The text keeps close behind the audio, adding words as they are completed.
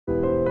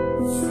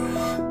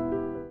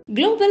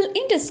Global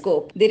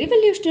Interscope, the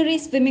revolutionary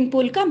swimming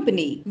pool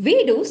company. We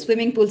do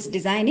swimming pools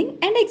designing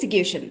and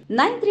execution.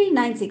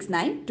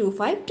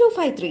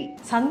 93969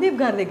 Sandeep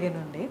గారి దగ్గర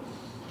నుండి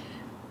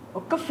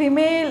ఒక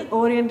female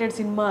oriented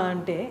cinema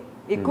అంటే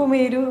ఎక్కువ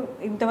మీరు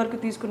ఇంతవరకు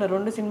తీసుకున్న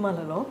 2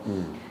 సినిమాలలో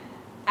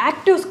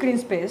యాక్టివ్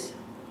స్క్రీన్ స్పేస్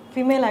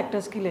ఫిమేల్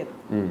యాక్టర్స్కి లేదు.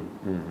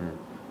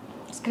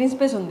 స్క్రీన్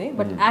స్పేస్ ఉంది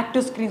బట్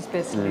యాక్టివ్ స్క్రీన్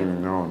స్పేస్ లేదు.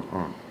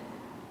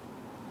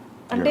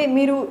 అంటే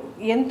మీరు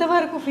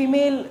ఎంతవరకు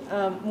ఫీమేల్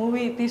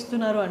మూవీ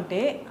తీస్తున్నారు అంటే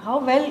how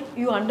well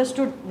you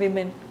understood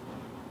women?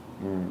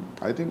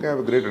 I think I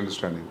have great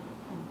understanding,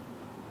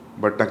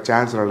 but నాకు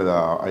ఛాన్స్ రాలేదు ఆ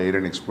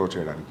ఏరియాని ఎక్స్ప్లోర్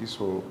చేయడానికి.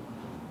 So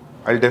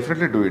I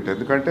definitely do it.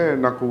 ఎందుకంటే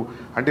నాకు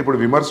అంటే ఇప్పుడు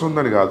విమర్శ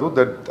ఉందని కాదు,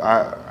 that I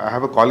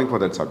have a calling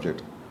for that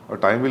subject.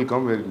 Time will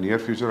come very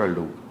near future I'll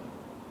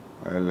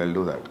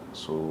do that.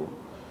 So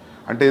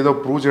అంటే ఏదో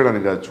ప్రూవ్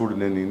చేయడానికి కాదు, చూడు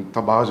నేను ఇంత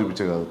బాగా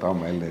చూపించగలుగుతా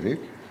అమ్మాయిలని,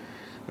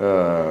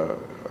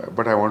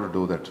 but I want to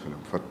do that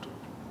film for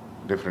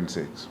different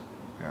sakes.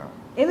 Yeah.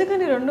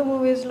 ఎందుకని 2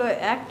 మూవీస్లో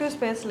యాక్టివ్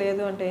స్పేస్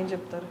లేదు అంటే ఏం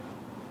చెప్తారు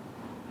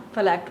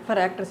ఫర్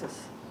యాక్ట్రెసెస్?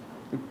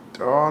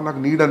 నాకు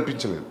నీడ్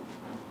అనిపించలేదు.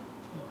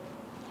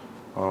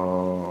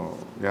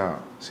 Yeah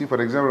C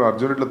for example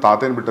Arjun ఇట్లా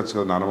తాతయ్యని పెట్టచ్చు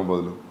కదా నానమ్మ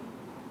బదులు.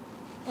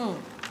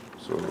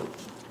 సో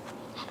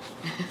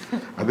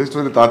అదే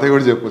స్టోరీ తాతయ్య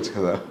కూడా చెప్పొచ్చు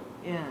కదా.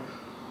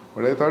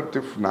 బట్ ఐ థాట్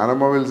ఇఫ్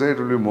నానమ్మ will say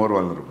it will be more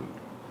vulnerable.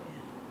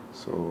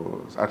 So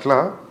అట్లా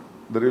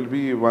there will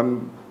be one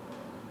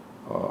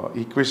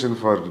equation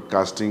for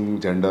casting,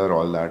 gender,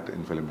 all that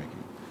in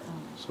filmmaking.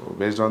 So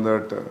based on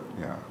that,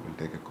 yeah, we'll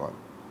take a call.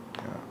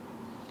 Yeah.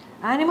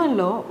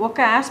 యానిమల్లో ఒక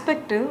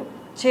aspect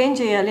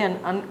change చేయాలి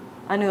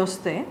అని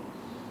వస్తే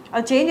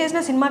అది change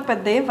చేసిన సినిమాకి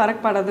పెద్ద ఏం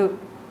ఫరక్ పడదు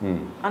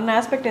అన్న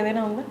ఆస్పెక్ట్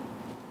ఏదైనా ఉందా?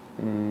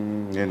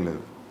 ఏం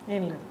లేదు.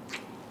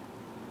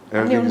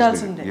 అన్నీ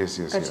ఉండాల్సిందే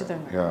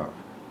ఖచ్చితంగా.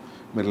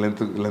 మీరు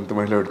లెంత్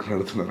మైండ్లో పెట్టుకుని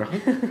అడుగుతున్నారా?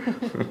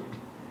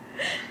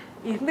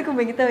 ఎందుకు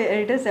మిగతా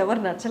ఎడిటర్స్ ఎవరు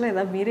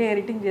నచ్చలేదా? మీరే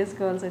ఎడిటింగ్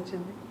చేసుకోవాల్సి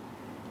వచ్చింది.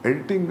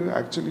 Editing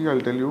actually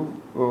I'll tell you,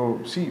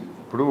 see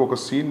ఇప్పుడు ఒక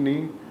సీన్ని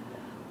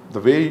the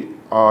way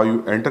you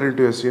enter in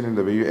to a scene and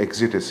the way you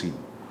exit a scene,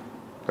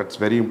 that's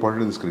very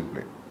important in screen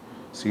play.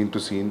 Scene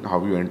to scene,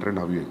 how you enter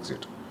and how you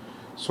exit.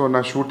 So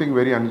నా shooting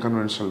very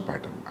unconventional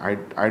pattern.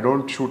 I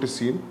don't shoot a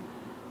scene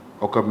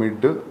ఒక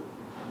mid,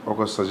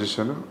 ఒక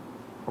suggestion,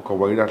 ఒక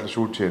wide అట్లా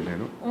shoot చేయను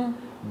నేను.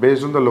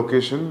 Based on the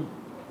location,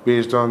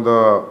 based on the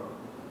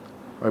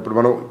ఇప్పుడు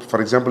మనం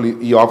for example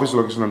ఈ ఆఫీస్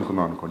లొకేషన్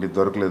అనుకున్నాం అనుకోండి,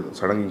 దొరకలేదు,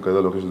 సడన్గా ఇంకేదో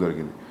లొకేషన్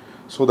దొరికింది.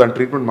 సో దాని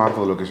ట్రీట్మెంట్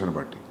మారుతుంది లొకేషన్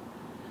బట్టి.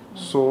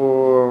 సో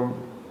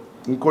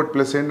ఇంకోటి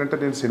ప్లస్ ఏంటంటే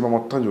నేను సినిమా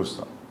మొత్తం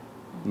చూస్తాను,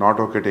 నాట్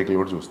ఓకే టేక్లు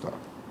కూడా చూస్తాను.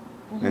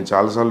 నేను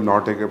చాలాసార్లు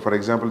not okay, for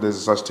example this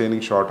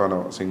sustaining shot on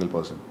single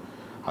person,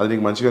 అది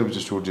నీకు మంచిగా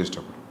అనిపించి షూట్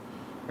చేసేటప్పుడు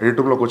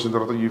ఎడిటింగ్లోకి వచ్చిన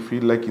తర్వాత యూ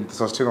ఫీల్ లైక్ ఇంత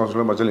సస్టైన్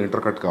అవసరం మధ్యలో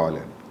ఇంటర్ కట్ కావాలి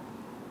అని.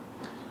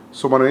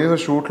 సో మనం ఏదో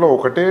షూట్లో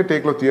ఒకటే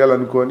టేక్లో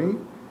తీయాలనుకొని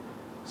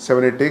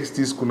 7-8 టేక్స్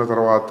తీసుకున్న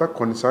తర్వాత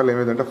కొన్నిసార్లు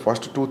ఏమైందంటే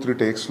first 2-3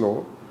 టేక్స్లో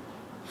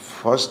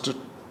first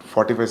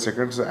 45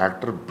 seconds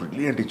actor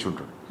brilliant ఇచ్చి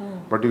ఉంటాడు,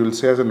 but you will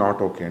say as a not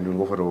okay and you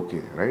go for okay,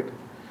 right?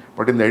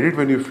 But in the edit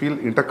when you feel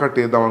inter cut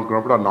వేద్దాం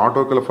అనుకున్నప్పుడు ఆ not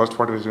ఓకేలో first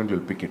 45 seconds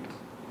will pick it.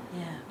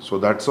 So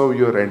that's how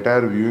your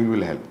entire viewing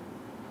will help.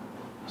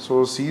 So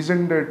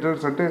seasoned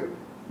editors అంటే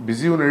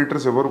busy ఉన్న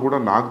editors ఎవరు కూడా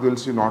నాకు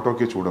తెలిసి not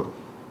okay చూడరు.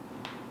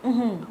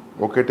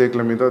 ఓకే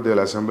టేక్ల మీద they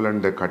will assemble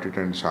and they cut it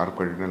and sharp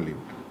cut it and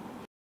leave it.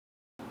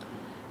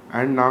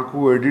 And నాకు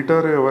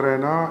editor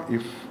ఎవరైనా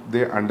ఇఫ్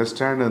దే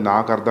అండర్స్టాండ్,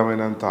 నాకు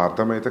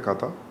అర్థమైతే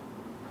కథ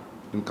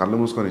నేను కళ్ళు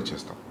మూసుకొని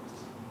ఇచ్చేస్తాను,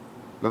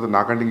 లేదా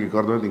నాకంటే ఇంక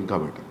అర్థమైతే ఇంకా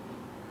బెటర్.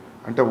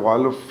 అంటే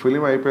వాళ్ళు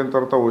ఫిలిం అయిపోయిన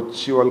తర్వాత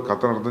వచ్చి వాళ్ళు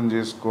కథను అర్థం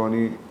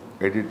చేసుకొని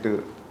ఎడిట్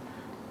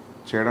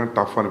చేయడం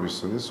టఫ్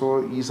అనిపిస్తుంది. సో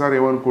ఈసారి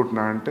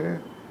ఏమనుకుంటున్నా అంటే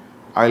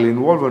I will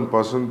involve one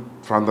person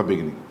from the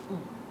beginning,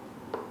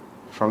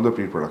 from the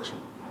pre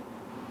production,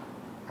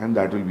 and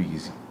that will be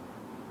easy.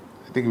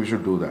 I think we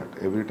should do that.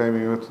 Every time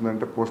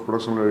ఏమవుతుందంటే పోస్ట్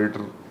ప్రొడక్షన్లో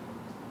ఎడిటర్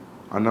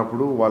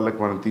అన్నప్పుడు వాళ్ళకి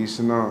మనం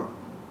తీసిన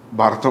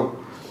భారతం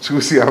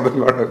చూసి అర్థం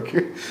కావడానికి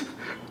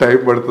టైం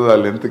పడుతుంది ఆ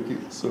లెంత్కి.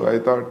 సో ఐ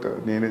థాట్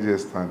నేనే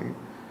చేస్తాను.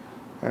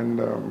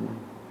 And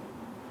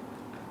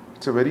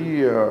it's a very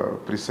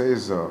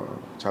precise,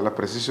 చాలా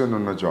ప్రెసిషన్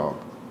ఉన్న జాబ్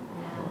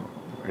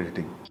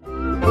ఎడిటింగ్.